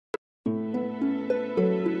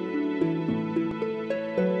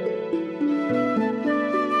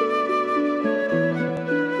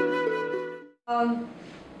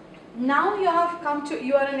now you have come to,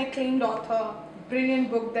 you are an acclaimed author,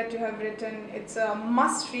 brilliant book that you have written. It's a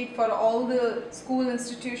must read for all the school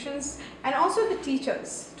institutions and also the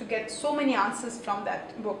teachers to get so many answers from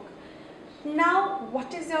that book. Now,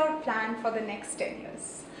 what is your plan for the next 10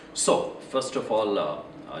 years? So, first of all,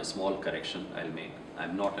 a small correction I'll make.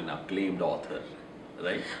 I'm not an acclaimed author,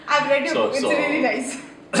 right? I've read your book, it's really nice.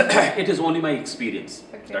 It is only my experience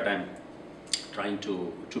that I'm trying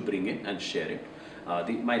to bring in and share it.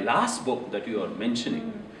 My last book that you are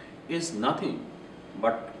mentioning is nothing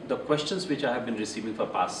but the questions which I have been receiving for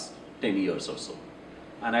past 10 years or so.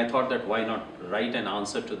 And I thought that why not write an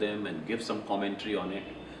answer to them and give some commentary on it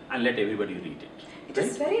and let everybody read it. It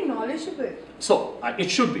is very knowledgeable. So, it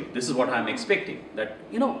should be. This is what I'm expecting. That,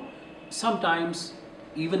 you know, sometimes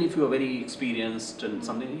even if you are very experienced and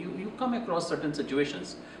something, you come across certain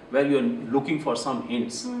situations where you're looking for some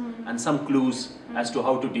hints and some clues as to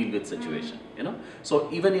how to deal with situation, you know. So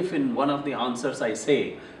even if in one of the answers I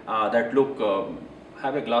say that look,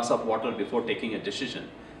 have a glass of water before taking a decision,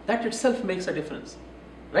 that itself makes a difference,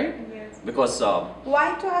 right? Yes. Because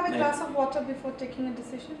why to have a glass of water before taking a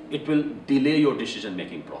decision? It will delay your decision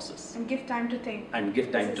making process. And give time to think. And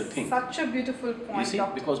give time to think. Such a beautiful point. You see,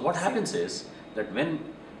 because what happens is that when,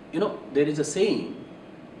 you know, there is a saying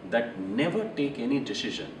that never take any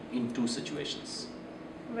decision in two situations.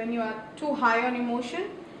 When you are too high on emotion?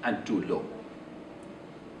 And too low.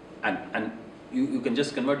 And you can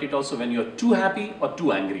just convert it also when you're too happy or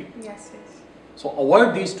too angry. Yes, yes. So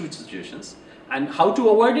avoid these two situations. And how to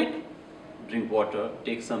avoid it? Drink water,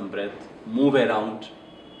 take some breath, move around.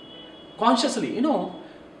 Consciously, you know,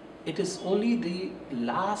 it is only the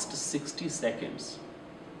last 60 seconds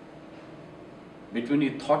between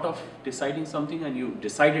you thought of deciding something and you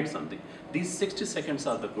decided something. These 60 seconds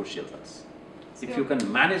are the crucial ones. So if you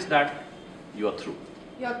can manage that, you are through.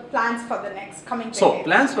 Your plans for the next coming period. So,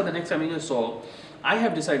 plans for the next coming year. So, I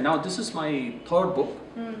have decided, now this is my third book.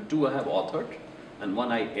 2 I have authored and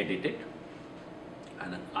 1 I edited.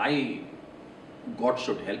 And God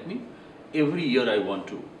should help me. Every year I want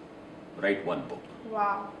to write 1 book.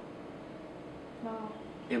 Wow. Wow.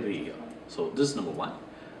 Every year. So, this is number 1.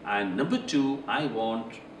 And number 2, I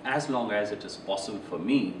want, as long as it is possible for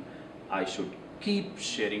me, I should keep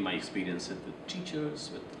sharing my experiences with teachers,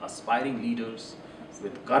 with aspiring leaders,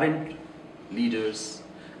 with current leaders,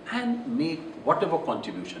 and make whatever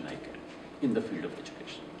contribution I can in the field of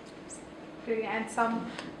education. And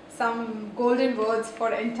some golden words for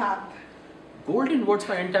Entab. Golden words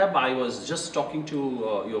for Entab. I was just talking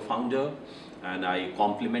to your founder, and I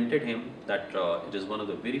complimented him that it is one of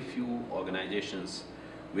the very few organizations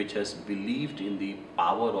which has believed in the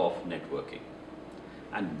power of networking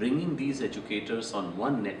and bringing these educators on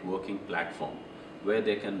one networking platform where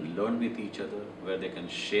they can learn with each other, where they can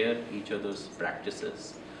share each other's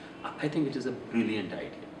practices. I think it is a brilliant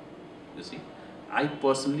idea. You see, I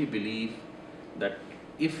personally believe that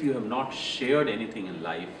if you have not shared anything in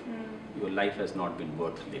life, your life has not been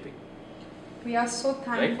worth living. We are so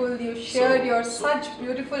thankful you shared your such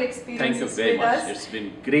beautiful experiences. Thank you very much. Us. It's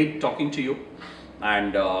been great talking to you.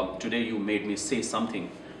 And today you made me say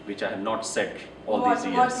something which I have not said all these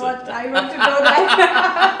years. What? I want to know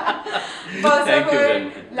that. First of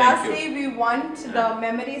all, lastly, we want the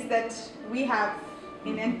memories that we have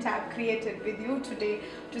in Entab created with you today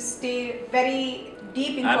to stay very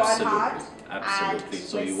deep into our heart. Absolutely.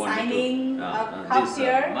 So you want signing me to a cup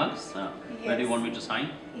here. Mugs? Yes. Where do you want me to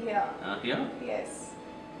sign? Here. Here? Yes.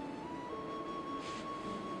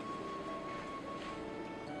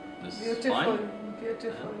 This beautiful. Fine.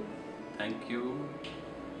 Beautiful. Thank you.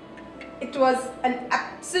 It was an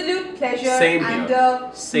absolute pleasure and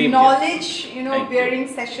a knowledge, bearing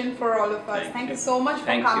session for all of us. Thank you so much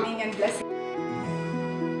for coming and blessing.